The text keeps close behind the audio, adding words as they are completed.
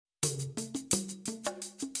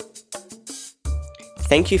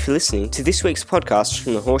Thank you for listening to this week's podcast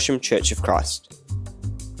from the Horsham Church of Christ.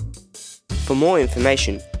 For more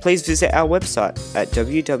information, please visit our website at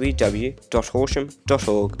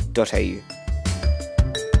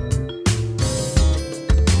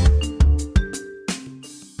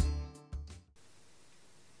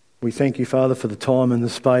We thank you, Father, for the time and the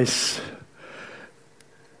space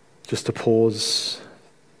just to pause,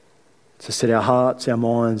 to set our hearts, our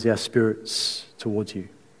minds, our spirits towards you.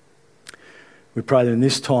 We pray that in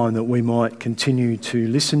this time that we might continue to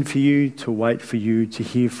listen for you, to wait for you, to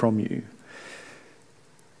hear from you.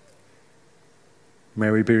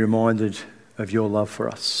 May we be reminded of your love for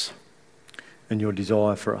us and your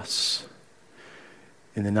desire for us.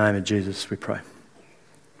 In the name of Jesus we pray.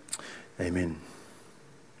 Amen.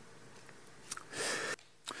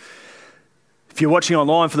 If you're watching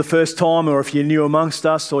online for the first time, or if you're new amongst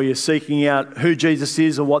us, or you're seeking out who Jesus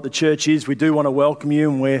is or what the church is, we do want to welcome you,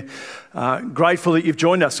 and we're grateful that you've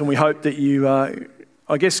joined us, and we hope that you,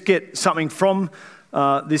 get something from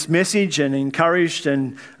this message and encouraged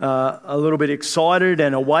and a little bit excited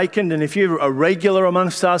and awakened. And if you're a regular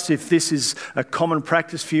amongst us, if this is a common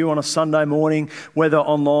practice for you on a Sunday morning, whether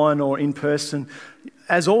online or in person,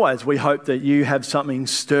 as always, we hope that you have something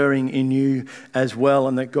stirring in you as well,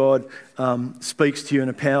 and that God speaks to you in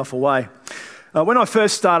a powerful way. When I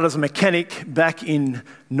first started as a mechanic back in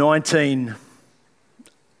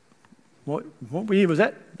what year was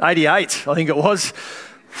that? 88, I think it was.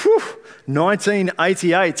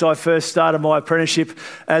 1988, I first started my apprenticeship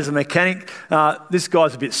as a mechanic. This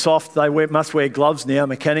guy's a bit soft. They must wear gloves now,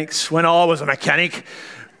 mechanics. When I was a mechanic,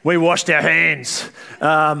 we washed our hands.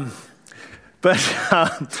 But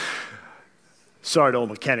sorry to all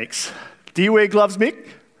mechanics. Do you wear gloves, Mick?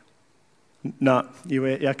 No, you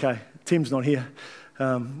wear, okay. Tim's not here.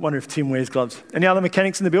 Wonder if Tim wears gloves. Any other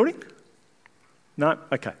mechanics in the building? No?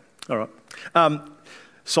 Okay, all right.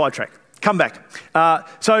 Sidetrack. Come back.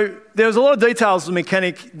 So there's a lot of details as a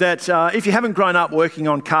mechanic that if you haven't grown up working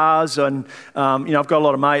on cars, and I've got a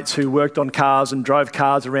lot of mates who worked on cars and drove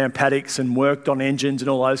cars around paddocks and worked on engines and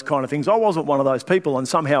all those kind of things. I wasn't one of those people, and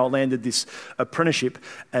somehow I landed this apprenticeship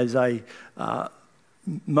as a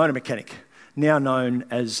motor mechanic, now known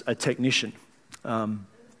as a technician.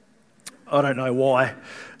 I don't know why.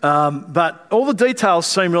 But all the details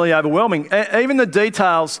seem really overwhelming. Even the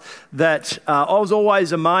details that I was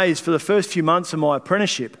always amazed for the first few months of my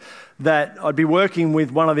apprenticeship, that I'd be working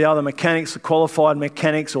with one of the other mechanics, the qualified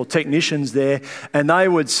mechanics or technicians there, and they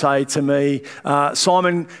would say to me,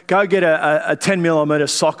 Simon, go get a 10 millimetre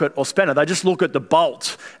socket or spanner. They just look at the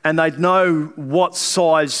bolt and they'd know what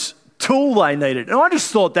size tool they needed. And I just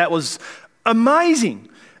thought that was amazing.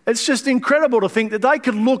 It's just incredible to think that they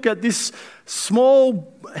could look at this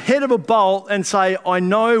small head of a bolt and say, I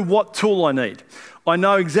know what tool I need. I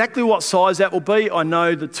know exactly what size that will be. I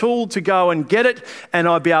know the tool to go and get it, and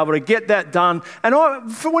I'd be able to get that done. And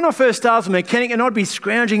when I first started as a mechanic, and I'd be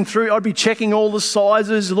scrounging through, I'd be checking all the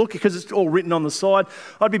sizes, because it's all written on the side.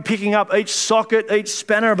 I'd be picking up each socket, each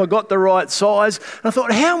spanner, have I got the right size? And I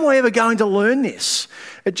thought, how am I ever going to learn this?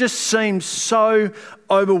 It just seems so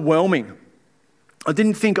overwhelming. I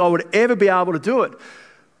didn't think I would ever be able to do it.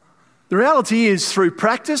 The reality is, through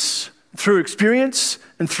practice, through experience,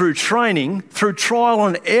 and through training, through trial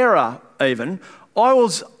and error even, I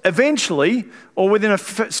was eventually, or within a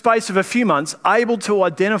space of a few months, able to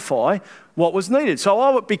identify what was needed. So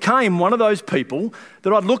I became one of those people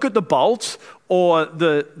that I'd look at the bolts or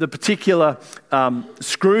the particular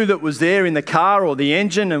screw that was there in the car or the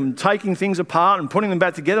engine, and taking things apart and putting them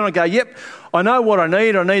back together, and I'd go, yep, I know what I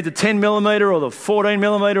need. I need the 10 millimetre or the 14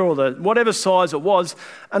 millimetre or the whatever size it was,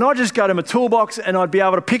 and I'd just go to my toolbox and I'd be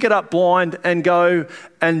able to pick it up blind and go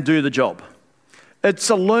and do the job. It's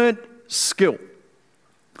a learnt skill.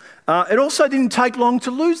 It also didn't take long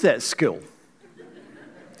to lose that skill.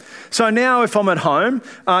 So now if I'm at home,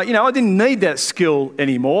 I didn't need that skill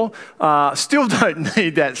anymore. Still don't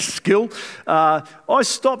need that skill. I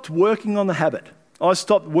stopped working on the habit. I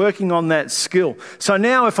stopped working on that skill. So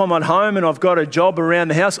now if I'm at home and I've got a job around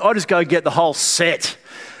the house, I just go get the whole set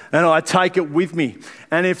and I take it with me.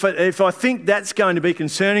 And if I think that's going to be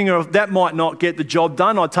concerning, or if that might not get the job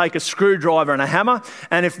done, I take a screwdriver and a hammer.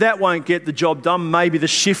 And if that won't get the job done, maybe the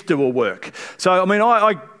shifter will work. So,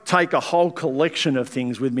 I take a whole collection of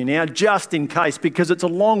things with me now, just in case, because it's a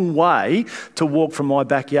long way to walk from my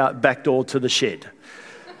back door to the shed.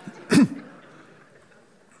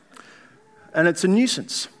 And it's a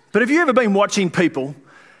nuisance. But have you ever been watching people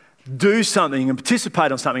do something and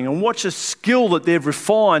participate on something and watch a skill that they've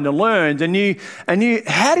refined and learned, and you,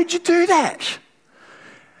 how did you do that?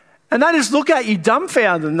 And they just look at you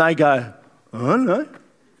dumbfounded and they go, I don't know,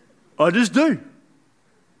 I just do.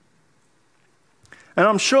 And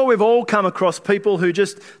I'm sure we've all come across people who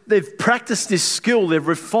they've practiced this skill, they've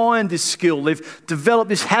refined this skill, they've developed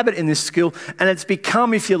this habit in this skill, and it's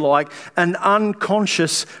become, if you like, an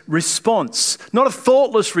unconscious response. Not a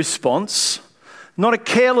thoughtless response, not a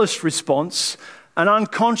careless response, an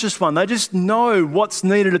unconscious one. They just know what's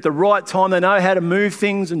needed at the right time. They know how to move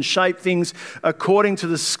things and shape things according to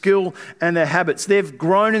the skill and their habits. They've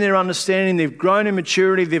grown in their understanding. They've grown in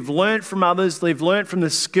maturity. They've learnt from others. They've learnt from the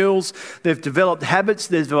skills. They've developed habits.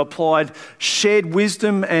 They've applied shared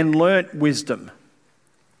wisdom and learnt wisdom.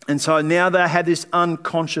 And so now they have this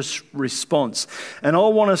unconscious response. And I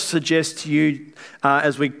want to suggest to you,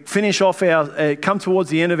 as we finish off come towards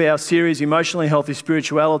the end of our series, Emotionally Healthy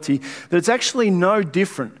Spirituality, that it's actually no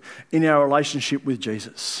different in our relationship with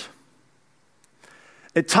Jesus.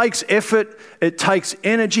 It takes effort, it takes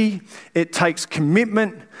energy, it takes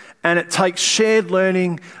commitment, and it takes shared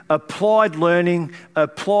learning, applied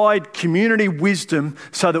community wisdom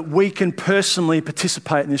so that we can personally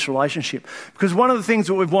participate in this relationship. Because one of the things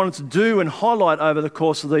that we've wanted to do and highlight over the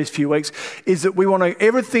course of these few weeks is that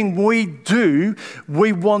everything we do,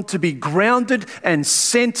 we want to be grounded and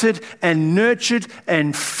centered and nurtured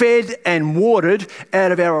and fed and watered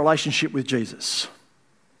out of our relationship with Jesus.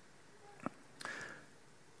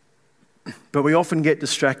 But we often get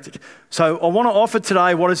distracted. So I want to offer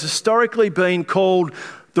today what has historically been called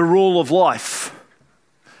the rule of life.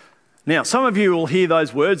 Now, some of you will hear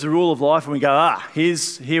those words, the rule of life, and we go,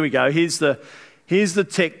 here we go. Here's the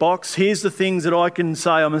tech box. Here's the things that I can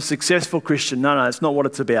say I'm a successful Christian. No, it's not what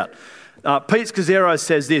it's about. Pete Scazzero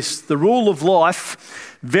says this: the rule of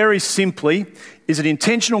life, very simply, is an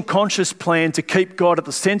intentional, conscious plan to keep God at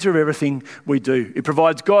the centre of everything we do. It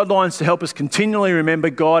provides guidelines to help us continually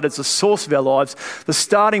remember God as the source of our lives. The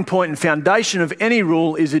starting point and foundation of any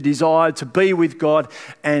rule is a desire to be with God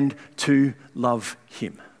and to love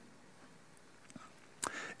Him.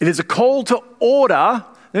 It is a call to order.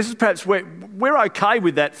 This is perhaps where we're okay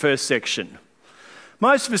with that first section.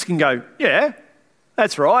 Most of us can go, yeah,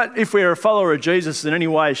 that's right. If we're a follower of Jesus in any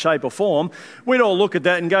way, shape or form, we'd all look at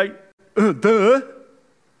that and go, duh.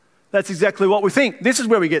 That's exactly what we think. This is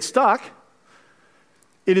where we get stuck.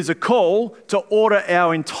 It is a call to order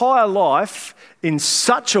our entire life in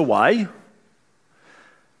such a way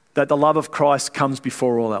that the love of Christ comes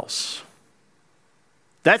before all else.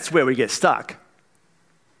 That's where we get stuck.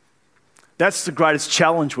 That's the greatest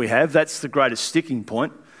challenge we have. That's the greatest sticking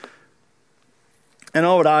point. And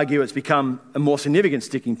I would argue it's become a more significant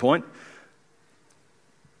sticking point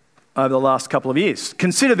over the last couple of years.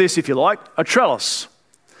 Consider this, if you like, a trellis.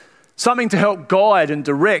 Something to help guide and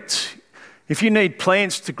direct. If you need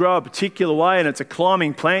plants to grow a particular way and it's a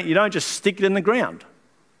climbing plant, you don't just stick it in the ground.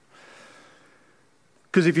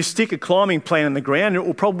 Because if you stick a climbing plant in the ground, it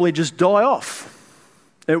will probably just die off.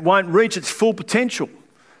 It won't reach its full potential.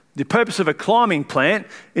 The purpose of a climbing plant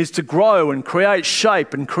is to grow and create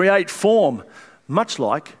shape and create form, much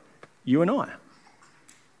like you and I.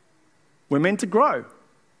 We're meant to grow.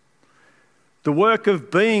 The work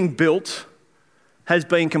of being built has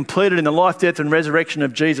been completed in the life, death and resurrection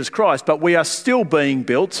of Jesus Christ, but we are still being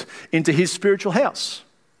built into His spiritual house.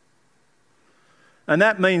 And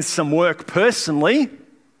that means some work personally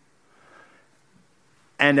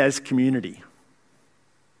and as community.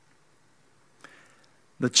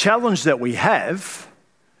 The challenge that we have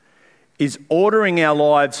is ordering our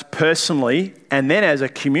lives personally and then as a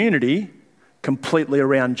community completely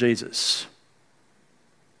around Jesus.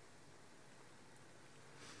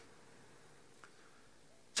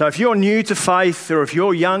 So if you're new to faith or if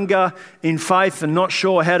you're younger in faith and not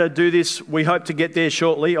sure how to do this, we hope to get there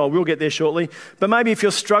shortly, or we'll get there shortly. But maybe if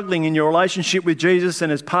you're struggling in your relationship with Jesus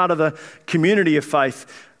and as part of the community of faith,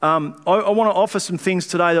 I want to offer some things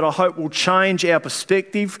today that I hope will change our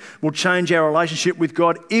perspective, will change our relationship with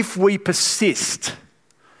God if we persist.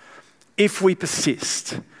 If we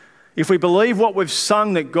persist. If we believe what we've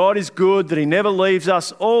sung, that God is good, that He never leaves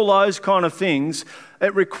us, all those kind of things,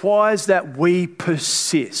 it requires that we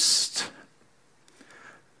persist.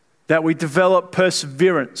 That we develop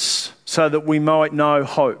perseverance so that we might know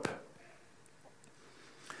hope.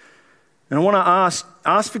 And I want to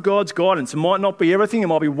ask for God's guidance. It might not be everything, it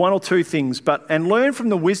might be one or two things, and learn from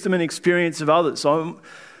the wisdom and experience of others.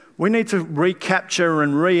 We need to recapture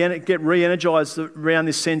and get re-energized around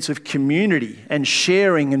this sense of community and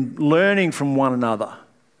sharing and learning from one another.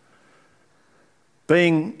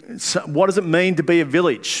 What does it mean to be a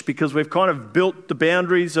village? Because we've kind of built the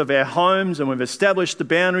boundaries of our homes and we've established the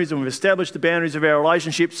boundaries of our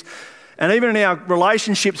relationships. And even in our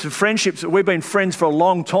relationships and friendships that we've been friends for a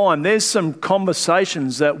long time, there's some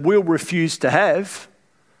conversations that we'll refuse to have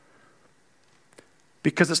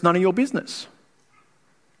because it's none of your business.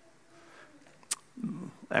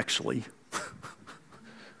 actually.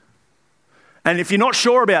 And if you're not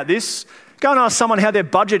sure about this, go and ask someone how their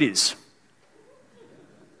budget is.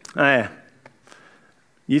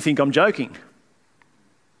 You think I'm joking.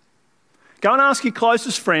 Go and ask your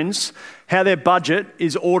closest friends how their budget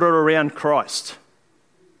is ordered around Christ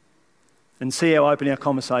and see how open our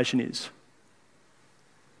conversation is.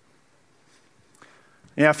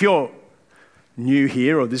 Now, if you're new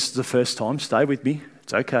here or this is the first time, stay with me.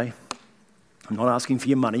 It's okay. I'm not asking for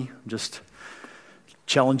your money. I'm just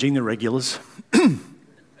challenging the regulars.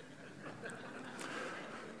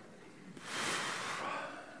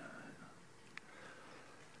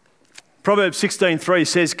 Proverbs 16:3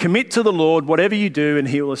 says, "Commit to the Lord whatever you do and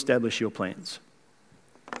he will establish your plans."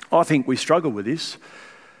 I think we struggle with this.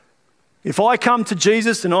 If I come to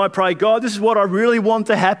Jesus and I pray, God, this is what I really want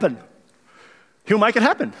to happen, he'll make it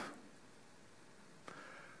happen.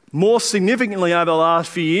 More significantly, over the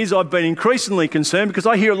last few years, I've been increasingly concerned because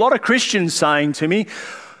I hear a lot of Christians saying to me,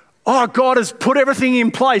 oh, God has put everything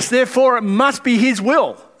in place, therefore it must be his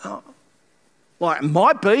will. Well, it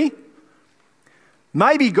might be.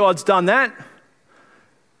 Maybe God's done that.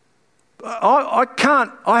 I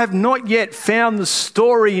have not yet found the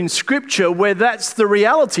story in Scripture where that's the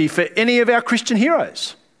reality for any of our Christian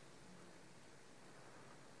heroes.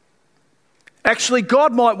 Actually,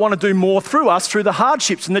 God might want to do more through us through the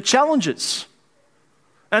hardships and the challenges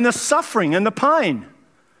and the suffering and the pain.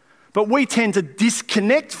 But we tend to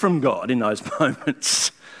disconnect from God in those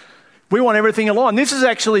moments. We want everything aligned. This is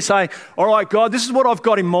actually saying, all right, God, this is what I've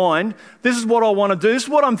got in mind. This is what I want to do. This is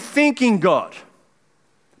what I'm thinking, God.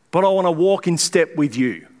 But I want to walk in step with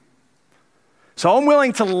you. So I'm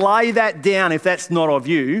willing to lay that down if that's not of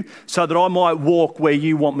you, so that I might walk where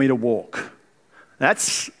you want me to walk.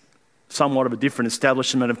 That's somewhat of a different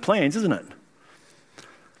establishment of plans, isn't it?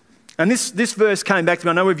 And this verse came back to me.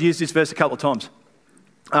 I know we've used this verse a couple of times.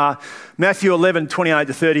 Matthew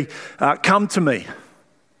 11:28-30. Come to me.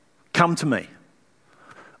 Come to me,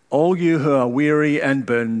 all you who are weary and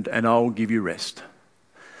burdened, and I will give you rest.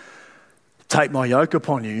 Take my yoke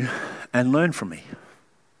upon you and learn from me,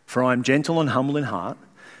 for I am gentle and humble in heart,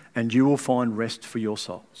 and you will find rest for your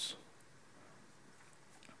souls.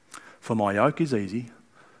 For my yoke is easy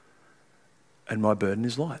and my burden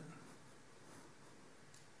is light.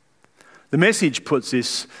 The Message puts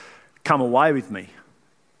this, come away with me,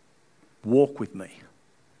 walk with me,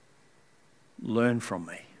 learn from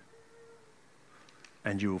me,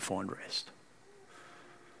 and you will find rest.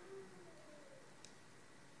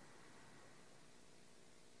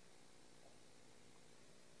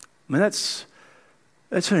 I mean, that's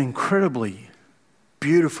an incredibly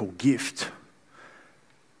beautiful gift.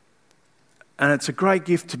 And it's a great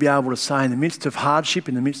gift to be able to say, in the midst of hardship,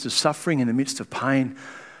 in the midst of suffering, in the midst of pain,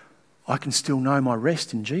 I can still know my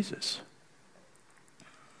rest in Jesus.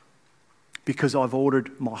 Because I've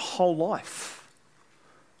ordered my whole life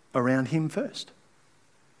around him first.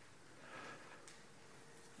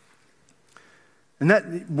 And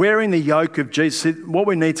that wearing the yoke of Jesus, what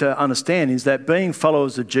we need to understand is that being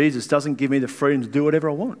followers of Jesus doesn't give me the freedom to do whatever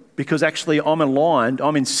I want. Because actually I'm aligned,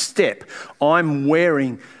 I'm in step. I'm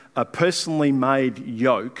wearing a personally made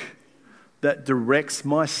yoke that directs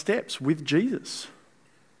my steps with Jesus.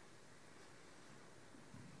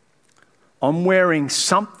 I'm wearing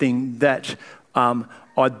something that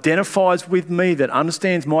identifies with me, that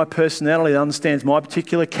understands my personality, that understands my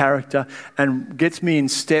particular character, and gets me in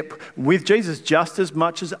step with Jesus just as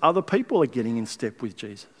much as other people are getting in step with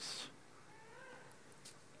Jesus.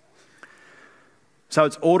 So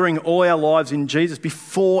it's ordering all our lives in Jesus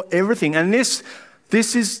before everything. And it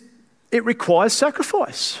requires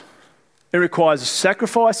sacrifice. It requires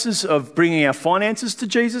sacrifices of bringing our finances to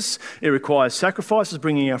Jesus. It requires sacrifices of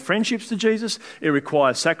bringing our friendships to Jesus. It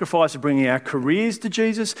requires sacrifice of bringing our careers to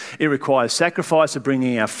Jesus. It requires sacrifice of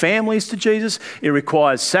bringing our families to Jesus. It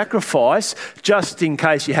requires sacrifice, just in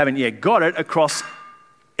case you haven't yet got it, across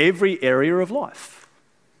every area of life.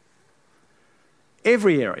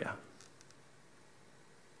 Every area.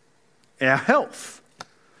 Our health.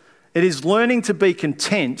 It is learning to be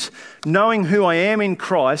content, knowing who I am in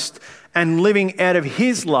Christ, and living out of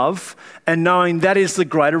his love and knowing that is the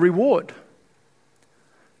greater reward.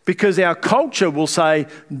 Because our culture will say,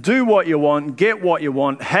 do what you want, get what you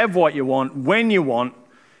want, have what you want, when you want,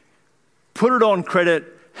 put it on credit,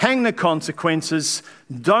 hang the consequences,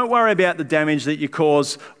 don't worry about the damage that you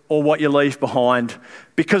cause or what you leave behind,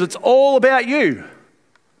 because it's all about you.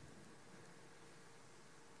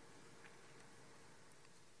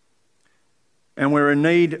 And we're in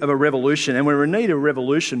need of a revolution. And we're in need of a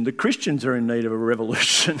revolution. The Christians are in need of a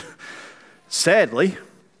revolution. Sadly,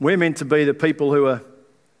 we're meant to be the people who are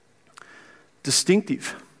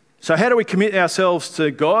distinctive. So how do we commit ourselves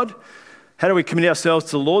to God? How do we commit ourselves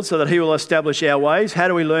to the Lord so that he will establish our ways? How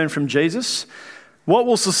do we learn from Jesus? What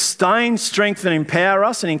will sustain, strengthen, empower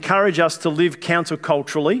us and encourage us to live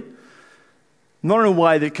counterculturally? Not in a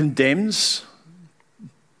way that condemns,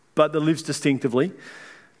 but that lives distinctively.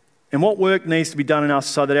 And what work needs to be done in us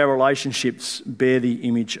so that our relationships bear the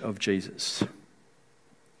image of Jesus?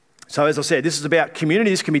 So as I said, this is about community.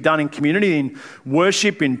 This can be done in community, in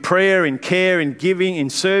worship, in prayer, in care, in giving, in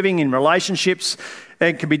serving, in relationships.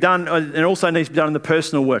 It can be done, and it also needs to be done in the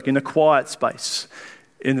personal work, in the quiet space,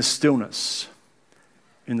 in the stillness,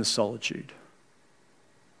 in the solitude.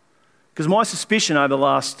 Because my suspicion over the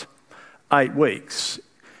last 8 weeks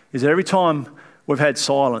is that every time we've had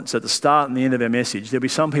silence at the start and the end of our message, there'll be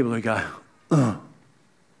some people who go, ugh,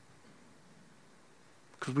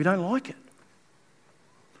 because we don't like it.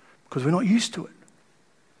 Because we're not used to it.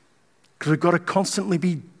 Because we've got to constantly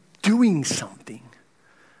be doing something.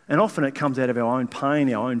 And often it comes out of our own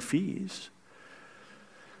pain, our own fears.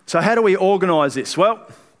 So how do we organise this? Well,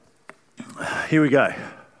 here we go.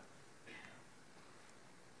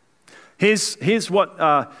 Here's what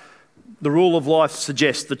the rule of life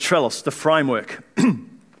suggests, the trellis, the framework.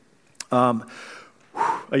 Are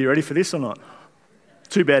you ready for this or not?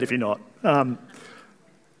 Too bad if you're not.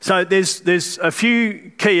 So there's a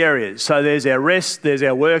few key areas. So there's our rest, there's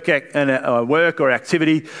our work or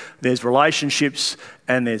activity, there's relationships,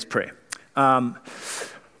 and there's prayer. Who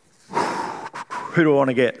do I want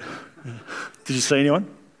to get? Did you see anyone?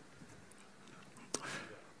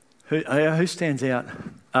 Who stands out?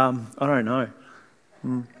 I don't know.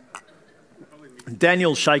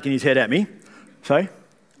 Daniel's shaking his head at me. Sorry?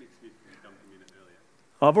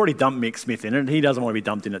 I've already dumped Mick Smith in it. He doesn't want to be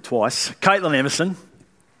dumped in it twice. Caitlin Emerson.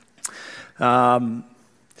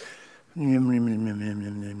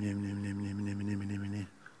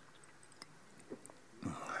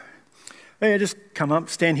 Yeah, just come up,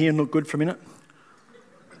 stand here and look good for a minute.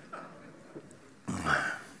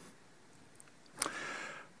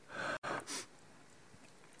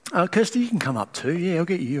 Kirsty, you can come up too. Yeah, I'll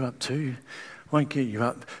get you up too. Won't get you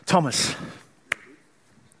up. Thomas.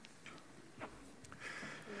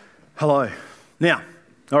 Hello. Now,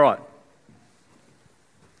 all right.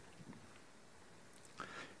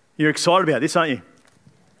 You're excited about this, aren't you?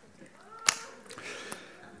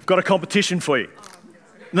 I've got a competition for you.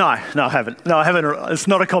 No, I haven't. No, I haven't. It's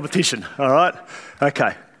not a competition, all right?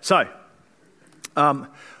 Okay, so I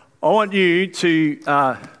want you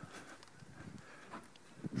to...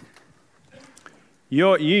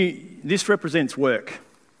 this represents work,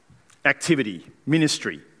 activity,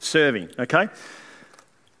 ministry, serving, okay?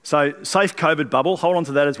 So safe COVID bubble, hold on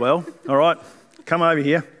to that as well, all right? Come over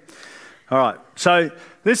here. All right, so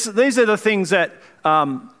these are the things that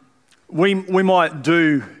we might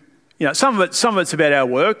do. You know, some of it's about our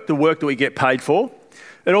work, the work that we get paid for.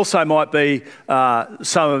 It also might be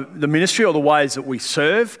some of the ministry or the ways that we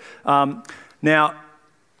serve. Now,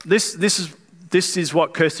 this is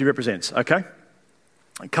what Kirsty represents, okay?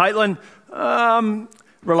 Caitlin,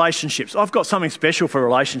 relationships. I've got something special for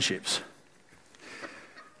relationships.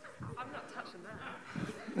 I'm not touching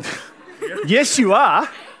that. Yes, you are.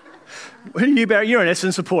 Who do you, Barry? You're an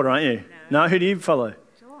Essendon supporter, aren't you? No, who do you follow?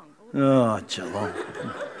 Geelong. Oh, Geelong.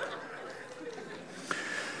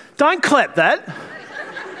 Don't clap that.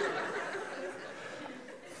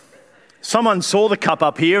 Someone saw the cup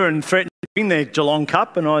up here and threatened to bring their Geelong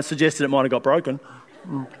cup, and I suggested it might have got broken.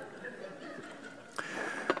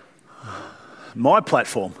 My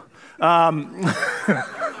platform.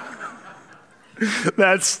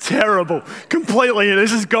 That's terrible. Completely.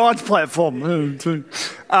 This is God's platform.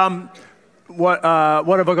 What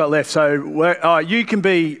have I got left? So you can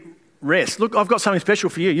be rest. Look, I've got something special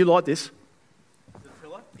for you. You like this?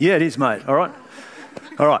 Yeah, it is, mate. All right.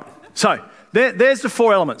 All right. So there's the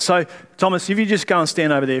 4 elements. So Thomas, if you just go and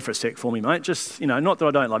stand over there for a sec for me, mate. Just, not that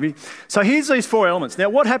I don't love you. So here's these 4 elements. Now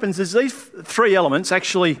what happens is these 3 elements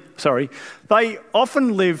they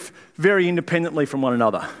often live very independently from one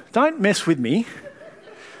another. Don't mess with me.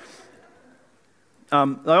 They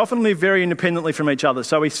often live very independently from each other.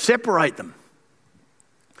 So we separate them.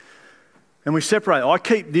 And we separate. I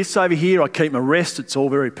keep this over here. I keep my rest. It's all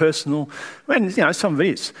very personal. And, some of it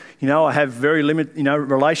is. I have very limited,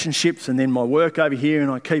 relationships and then my work over here and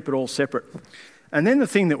I keep it all separate. And then the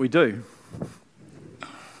thing that we do.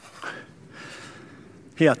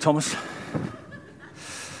 Here, Thomas.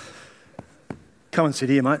 Come and sit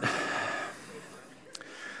here, mate.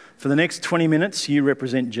 For the next 20 minutes, you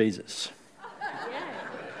represent Jesus.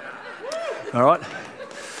 All right?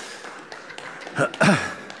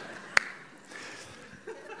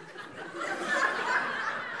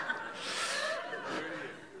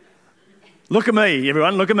 Look at me,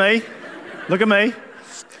 everyone. Look at me. Look at me.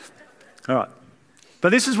 All right. But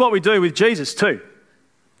this is what we do with Jesus too.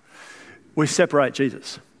 We separate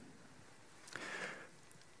Jesus.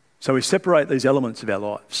 So we separate these elements of our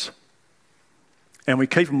lives. And we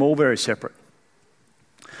keep them all very separate.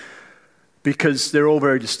 Because they're all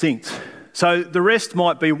very distinct. So the rest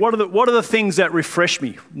might be, what are the things that refresh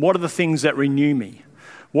me? What are the things that renew me?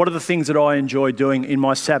 What are the things that I enjoy doing in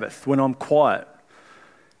my Sabbath when I'm quiet?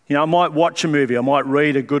 You know, I might watch a movie. I might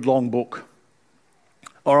read a good long book.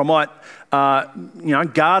 Or I might,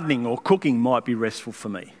 gardening or cooking might be restful for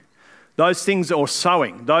me. Those things, or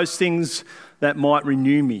sewing, those things that might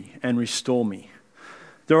renew me and restore me.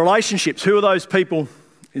 The relationships, who are those people?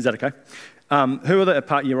 Is that okay? Who are the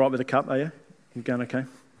part? You're right with the cup, are you? You going okay?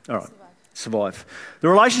 All right. Survive. The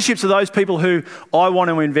relationships are those people who I want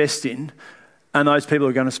to invest in and those people who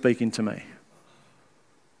are going to speak into me.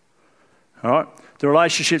 All right? The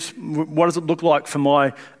relationships, what does it look like for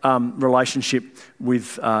my relationship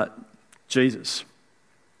with Jesus?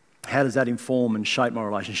 How does that inform and shape my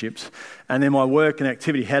relationships? And then my work and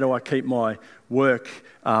activity, how do I keep my work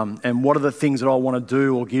and what are the things that I want to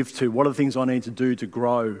do or give to? What are the things I need to do to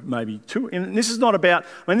grow maybe too? And this is not about,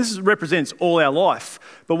 this represents all our life.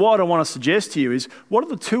 But what I want to suggest to you is, what are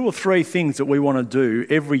the 2 or 3 things that we want to do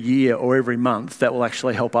every year or every month that will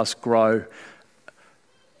actually help us grow,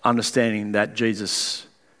 understanding that Jesus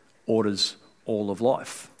orders all of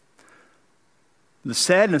life? The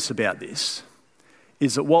sadness about this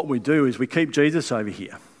is that what we do is we keep Jesus over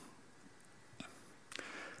here.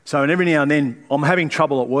 So, and every now and then, I'm having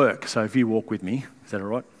trouble at work. So if you walk with me, is that all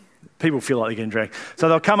right? People feel like they're getting dragged. So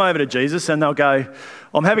they'll come over to Jesus and they'll go,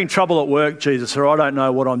 I'm having trouble at work, Jesus, or I don't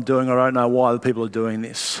know what I'm doing, or I don't know why the people are doing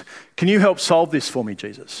this. Can you help solve this for me,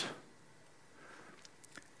 Jesus?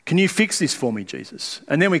 Can you fix this for me, Jesus?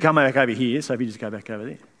 And then we come back over here, so if you just go back over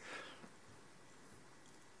there.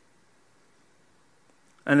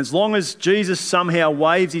 And as long as Jesus somehow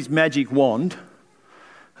waves his magic wand,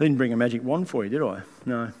 I didn't bring a magic wand for you, did I?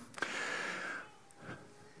 No.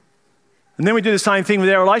 And then we do the same thing with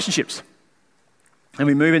our relationships. And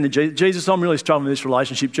we move into Jesus, I'm really struggling with this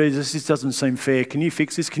relationship. Jesus, this doesn't seem fair. Can you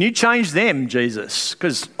fix this? Can you change them, Jesus?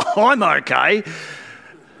 Because I'm okay.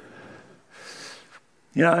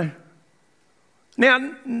 You know.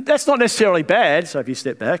 Now, that's not necessarily bad, so if you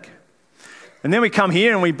step back. And then we come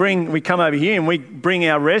here and we come over here and we bring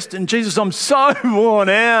our rest. And Jesus, I'm so worn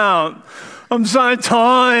out. I'm so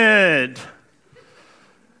tired.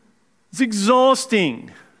 It's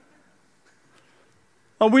exhausting.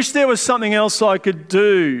 I wish there was something else I could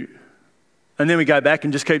do. And then we go back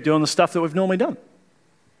and just keep doing the stuff that we've normally done.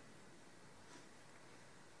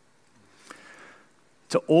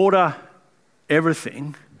 To order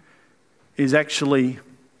everything is actually,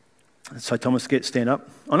 so Thomas, stand up.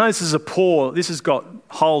 I know this has got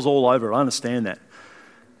holes all over it, I understand that.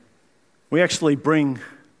 We actually bring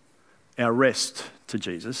our rest to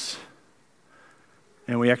Jesus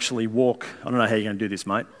and we actually walk. I don't know how you're going to do this,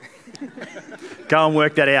 mate. Go and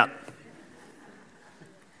work that out.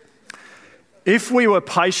 If we were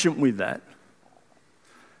patient with that,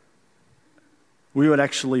 we would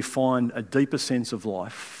actually find a deeper sense of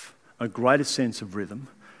life, a greater sense of rhythm,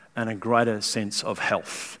 and a greater sense of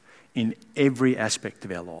health in every aspect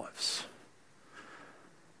of our lives.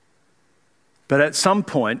 But at some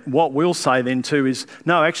point, what we'll say then too is,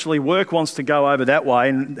 no, actually work wants to go over that way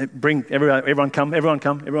and bring everyone come.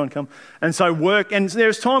 And so work, and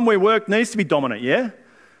there's time where work needs to be dominant, yeah?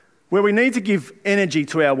 Where we need to give energy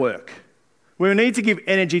to our work. Where we need to give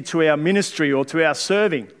energy to our ministry or to our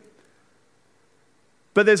serving.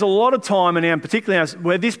 But there's a lot of time, and particularly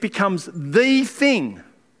where this becomes the thing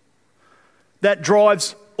that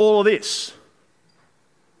drives all of this.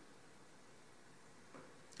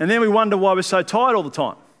 And then we wonder why we're so tired all the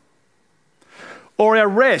time. Or our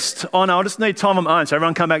rest. Oh no, I just need time on my own. So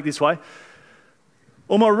everyone come back this way.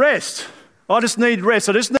 Or my rest. I just need rest.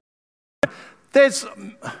 Man,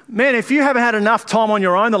 if you haven't had enough time on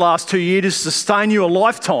your own the last 2 years to sustain you a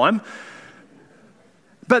lifetime,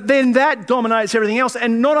 but then that dominates everything else.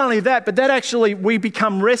 And not only that, but that actually, we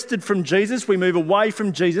become rested from Jesus. We move away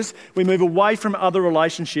from Jesus. We move away from other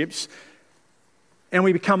relationships. And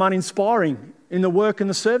we become uninspiring in the work and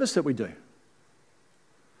the service that we do.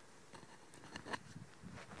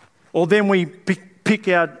 Or then we pick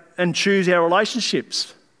out and choose our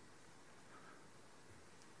relationships.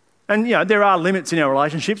 And, you know, there are limits in our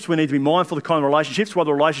relationships. We need to be mindful of the kind of relationships, what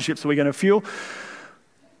the relationships are we going to fuel.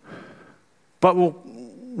 But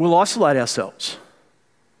we'll isolate ourselves.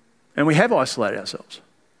 And we have isolated ourselves.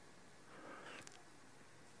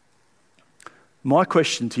 My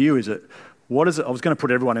question to you is that What is it? I was going to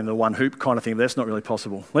put everyone in the one hoop kind of thing, but that's not really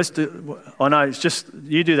possible. I know, it's just,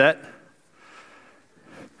 you do that.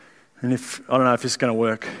 And I don't know if this is going to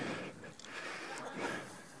work.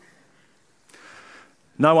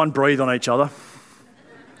 No one breathe on each other.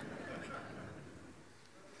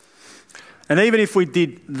 And even if we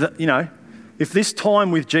did, if this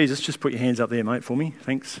time with Jesus, just put your hands up there, mate, for me,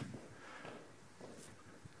 thanks.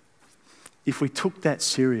 If we took that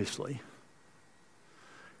seriously,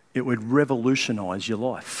 it would revolutionise your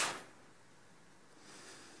life.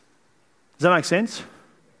 Does that make sense?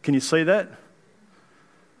 Can you see that?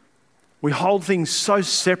 We hold things so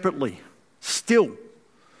separately, still.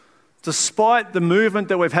 Despite the movement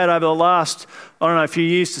that we've had over the last, few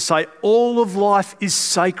years to say all of life is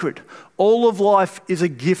sacred. All of life is a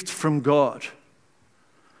gift from God.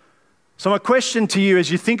 So my question to you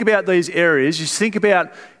as you think about these areas, you think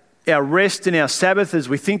about our rest and our Sabbath, as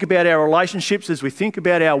we think about our relationships, as we think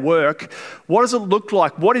about our work, what does it look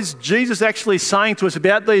like? What is Jesus actually saying to us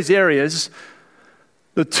about these areas?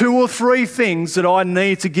 The 2 or 3 things that I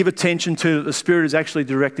need to give attention to that the Spirit is actually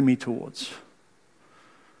directing me towards.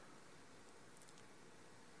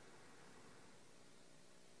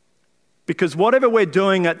 Because whatever we're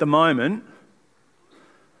doing at the moment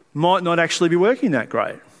might not actually be working that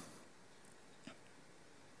great.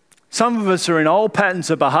 Some of us are in old patterns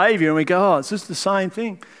of behaviour and we go, it's just the same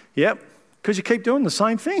thing. Yep, because you keep doing the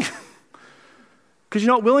same thing. Because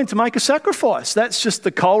you're not willing to make a sacrifice. That's just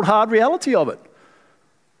the cold, hard reality of it.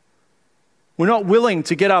 We're not willing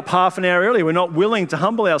to get up half an hour early. We're not willing to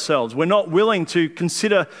humble ourselves. We're not willing to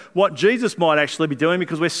consider what Jesus might actually be doing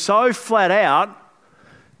because we're so flat out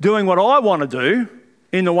doing what I want to do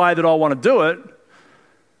in the way that I want to do it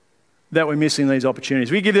that we're missing these opportunities.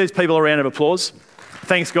 We give these people a round of applause.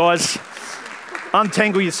 Thanks, guys.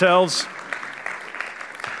 Untangle yourselves.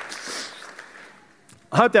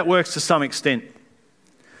 I hope that works to some extent.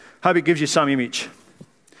 Hope it gives you some image.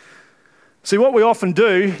 See, what we often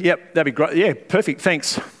do, yep, that'd be great. Yeah, perfect,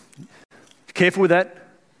 thanks. Careful with that.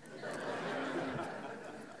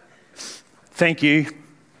 Thank you.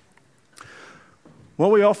 What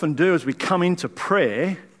we often do is we come into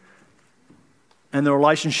prayer and the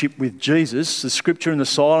relationship with Jesus, the scripture and the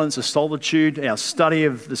silence, the solitude, our study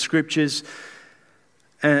of the scriptures,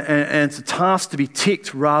 and it's a task to be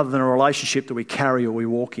ticked rather than a relationship that we carry or we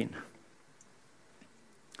walk in.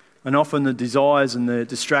 And often the desires and the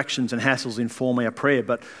distractions and hassles inform our prayer,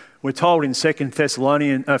 but we're told in 1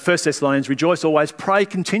 Thessalonians, rejoice always, pray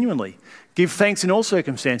continually, give thanks in all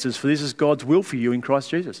circumstances, for this is God's will for you in Christ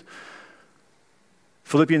Jesus.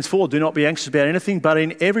 Philippians 4, do not be anxious about anything, but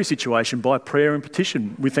in every situation, by prayer and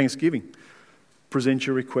petition, with thanksgiving, present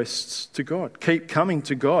your requests to God. Keep coming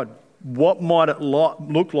to God. What might it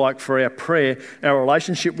look like for our prayer, our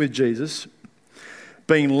relationship with Jesus,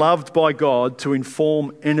 being loved by God to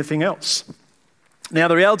inform anything else? Now,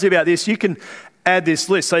 the reality about this, you can add this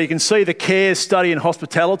list. So you can see the care, study and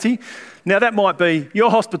hospitality. Now, that might be,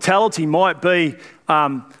 your hospitality might be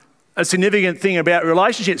a significant thing about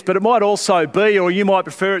relationships, but it might also be, or you might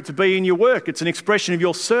prefer it to be in your work. It's an expression of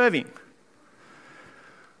your serving.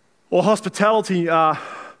 Or hospitality,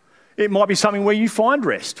 it might be something where you find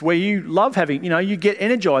rest, where you love having, you get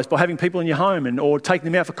energised by having people in your home or taking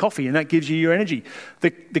them out for coffee, and that gives you your energy. The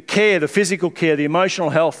care, the physical care, the emotional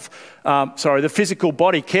health, the physical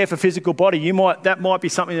body, care for physical body, that might be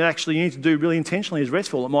something that actually you need to do really intentionally is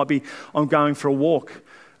restful. It might be, I'm going for a walk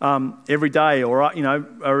every day, or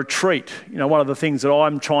a retreat. One of the things that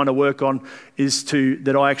I'm trying to work on is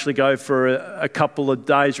that I actually go for a couple of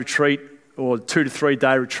days retreat, or 2 to 3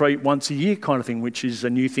 day retreat once a year kind of thing, which is a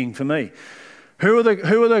new thing for me. Who are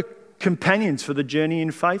the companions for the journey in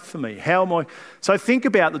faith for me? How am I? So think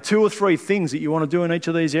about the 2 or 3 things that you want to do in each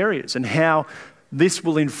of these areas and how this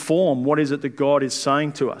will inform what is it that God is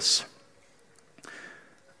saying to us.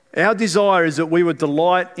 Our desire is that we would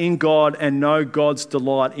delight in God and know God's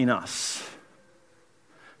delight in us.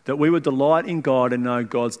 That we would delight in God and know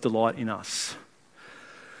God's delight in us.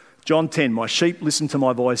 John 10, my sheep listen to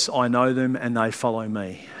my voice, I know them and they follow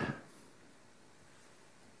me.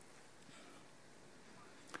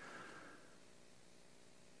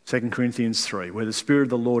 Second Corinthians 3, where the Spirit of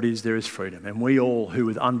the Lord is, there is freedom. And we all who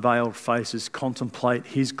with unveiled faces contemplate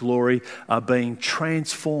his glory are being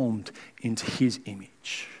transformed into his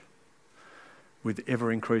image with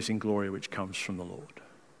ever-increasing glory which comes from the Lord.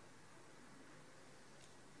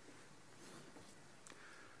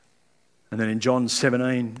 And then in John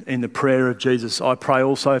 17, in the prayer of Jesus, I pray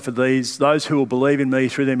also for those who will believe in me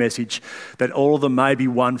through their message, that all of them may be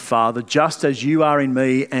one, Father, just as you are in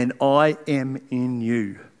me and I am in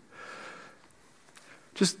you.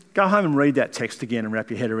 Just go home and read that text again and wrap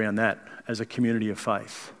your head around that as a community of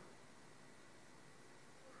faith.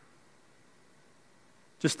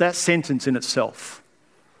 Just that sentence in itself.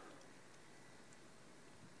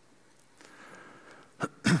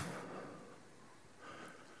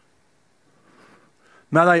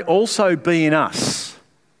 May they also be in us.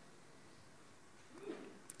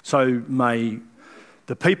 So may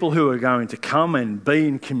the people who are going to come and be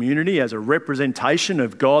in community as a representation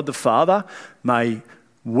of God the Father, may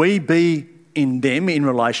we be in them in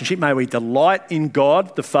relationship. May we delight in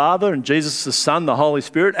God the Father and Jesus the Son, the Holy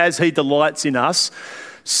Spirit, as he delights in us,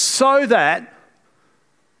 so that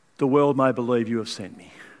the world may believe you have sent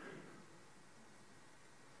me.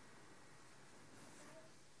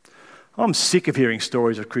 I'm sick of hearing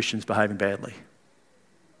stories of Christians behaving badly.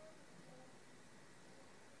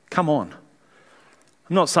 Come on.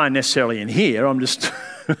 I'm not saying necessarily in here, I'm just...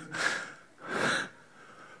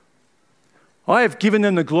 I have given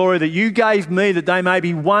them the glory that you gave me, that they may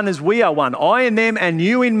be one as we are one, I in them and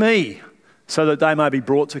you in me, so that they may be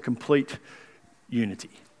brought to complete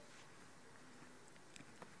unity.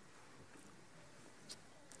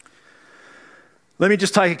 Let me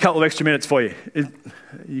just take a couple of extra minutes for you.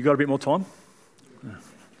 You got a bit more time?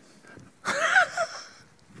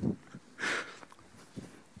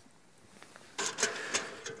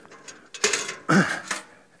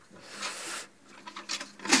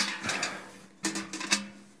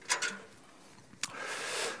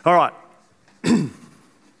 All right.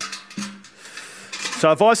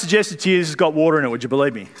 So if I suggested to you this has got water in it, would you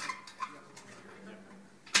believe me?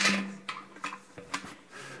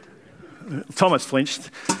 Thomas flinched.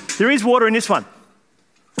 There is water in this one.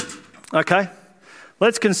 Okay.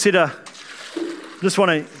 Let's consider, just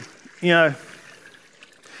want to,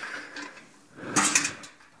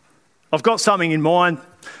 I've got something in mind.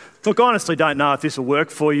 Look, I honestly don't know if this will work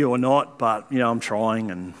for you or not, but, I'm trying,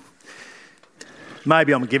 and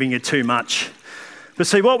maybe I'm giving you too much. But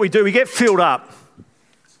see, what we do, we get filled up,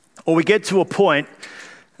 or we get to a point,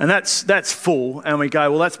 and that's full, and we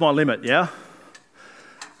go, well, that's my limit, yeah?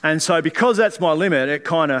 And so because that's my limit, it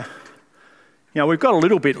kind of, we've got a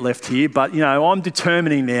little bit left here, but, I'm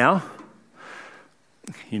determining now,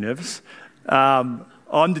 you nervous?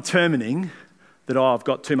 I'm determining that I've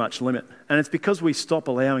got too much limit. And it's because we stop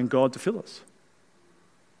allowing God to fill us.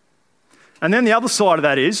 And then the other side of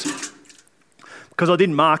that is, because I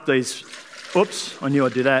didn't mark these, oops, I knew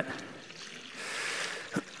I'd do that.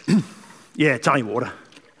 Yeah, it's only water.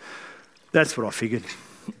 That's what I figured.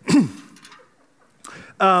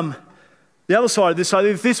 The other side of this, so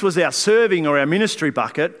if this was our serving or our ministry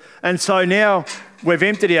bucket, and so now we've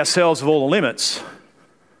emptied ourselves of all the limits,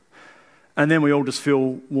 and then we all just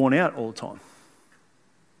feel worn out all the time.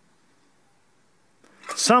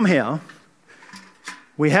 Somehow,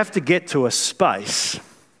 we have to get to a space,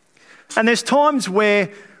 and there's times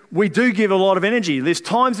where we do give a lot of energy. There's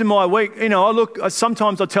times in my week,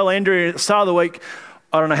 sometimes I tell Andrea at the start of the week,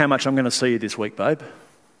 I don't know how much I'm going to see you this week, babe.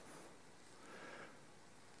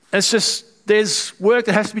 It's just, there's work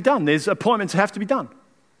that has to be done. There's appointments that have to be done.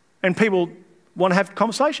 And people want to have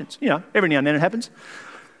conversations. Every now and then it happens.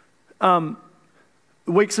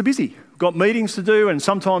 Weeks are busy. Got meetings to do, and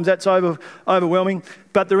sometimes that's overwhelming.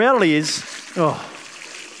 But the reality is,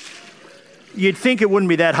 you'd think it wouldn't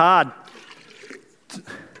be that hard.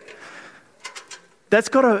 That's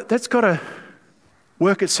got to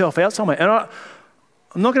work itself out somewhere. And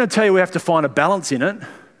I'm not going to tell you we have to find a balance in it,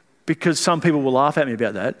 because some people will laugh at me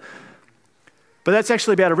about that. But that's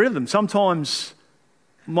actually about a rhythm. Sometimes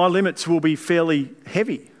my limits will be fairly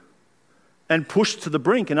heavy and pushed to the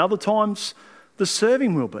brink, and other times the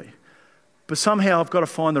serving will be. But somehow I've got to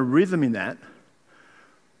find the rhythm in that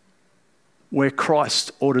where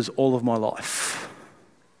Christ orders all of my life.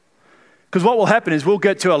 Because what will happen is we'll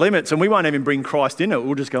get to our limits and we won't even bring Christ in it.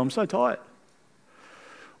 We'll just go, I'm so tired.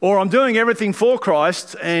 Or I'm doing everything for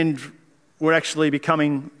Christ and we're actually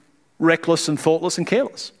becoming reckless and thoughtless and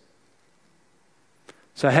careless.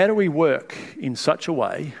 So how do we work in such a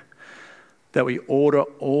way that we order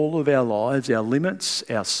all of our lives, our limits,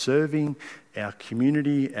 our serving, our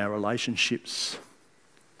community, our relationships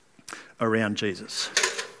around Jesus?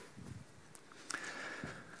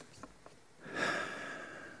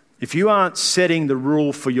 If you aren't setting the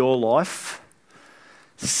rule for your life,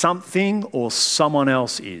 something or someone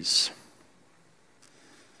else is.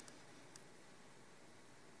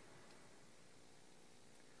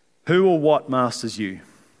 Who or what masters you?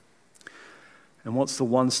 And what's the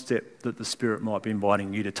one step that the Spirit might be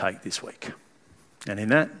inviting you to take this week? And in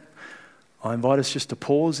that, I invite us just to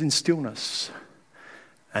pause in stillness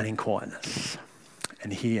and in quietness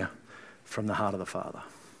and hear from the heart of the Father.